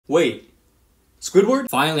Wait, Squidward?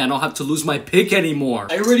 Finally, I don't have to lose my pick anymore.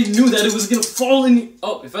 I already knew that it was gonna fall in.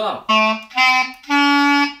 Oh, it fell out.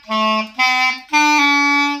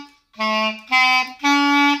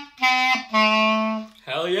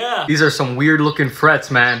 Hell yeah. These are some weird looking frets,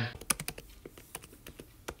 man.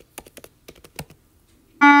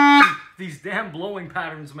 These damn blowing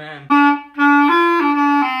patterns, man.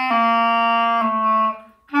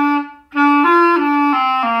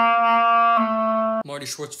 Marty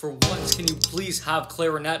Schwartz, for once, can you please have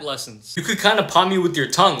clarinet lessons? You could kind of palm me with your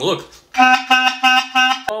tongue, look.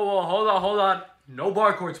 Oh, hold on. No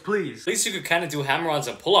bar chords, please. At least you could kind of do hammer-ons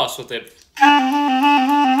and pull-offs with it.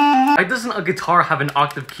 Why doesn't a guitar have an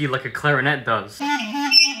octave key like a clarinet does?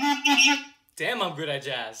 Damn, I'm good at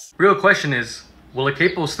jazz. Real question is, will a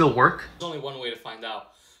capo still work? There's only one way to find out.